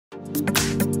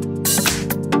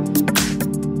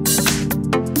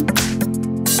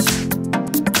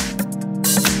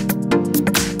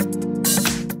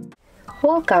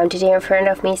Welcome, today in front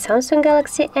of me Samsung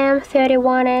Galaxy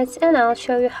M31s, and I'll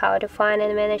show you how to find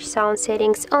and manage sound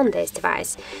settings on this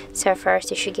device. So first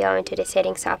you should go into the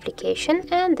settings application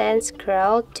and then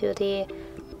scroll to the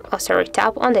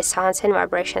tap on the sounds and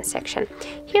vibration section.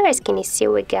 Here, as can you see,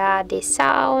 we got the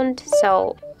sound,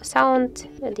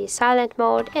 the silent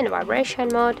mode and vibration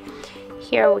mode.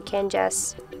 Here we can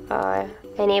just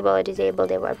enable or disable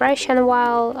the vibration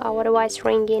while our device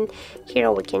ringing.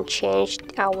 Here we can change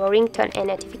our ringtone and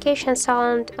notification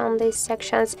sound on these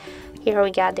sections. Here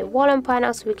we got the volume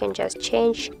panels. We can just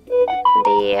change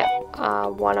the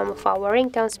volume of our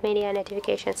ringtones, media,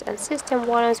 notifications and system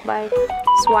volumes by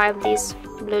swipe this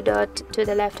blue dot to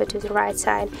the left or to the right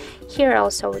side. Here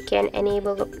also we can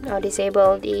enable or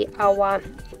disable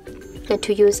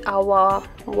to use our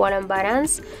volume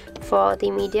buttons for the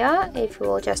media. If we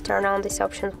will just turn on these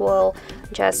options, we'll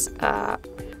just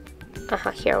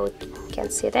here we can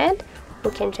see that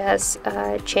we can just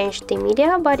change the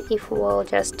media. But if we'll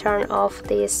just turn off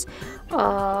this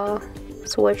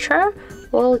switcher,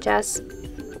 we'll just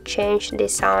change the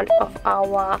sound of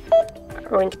our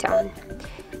ringtone.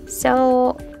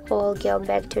 So we'll go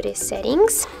back to the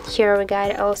settings. Here we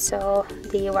got also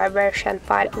the vibration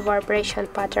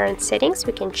pattern settings.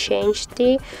 We can change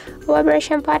the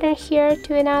vibration pattern here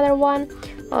to another one.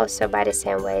 Also by the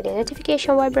same way the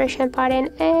notification vibration pattern,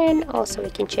 and also we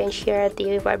can change here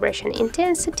the vibration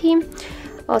intensity.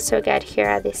 Also got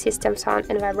here the system sound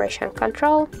and vibration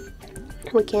control.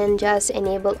 We can just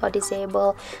enable or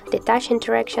disable the touch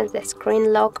interactions, the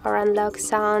screen lock or unlock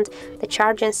sound, the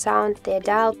charging sound, the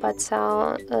dial pad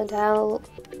sound, dial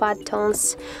pad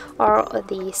tones, or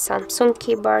the Samsung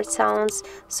keyboard sounds.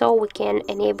 So we can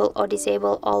enable or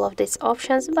disable all of these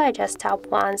options by just tap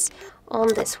once on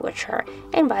the switcher.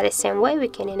 And by the same way we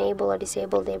can enable or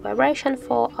disable the vibration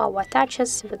for our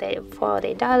touches, for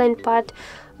the dialing pad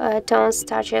tones,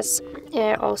 touches,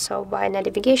 also by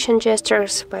navigation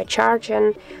gestures, by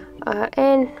charging,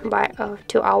 and by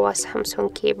to our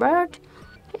Samsung keyboard.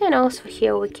 And also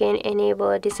here we can enable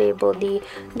or disable the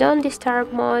don't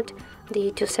disturb mode,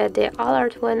 to set the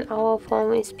alert when our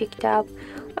phone is picked up,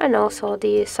 and also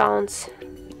the sounds.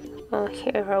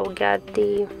 Here we got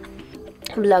the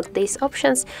block these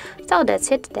options. So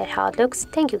that's it, that's how it looks.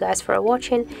 Thank you guys for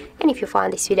watching, and if you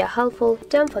found this video helpful,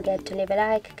 don't forget to leave a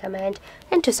like, comment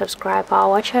and to subscribe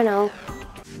our channel.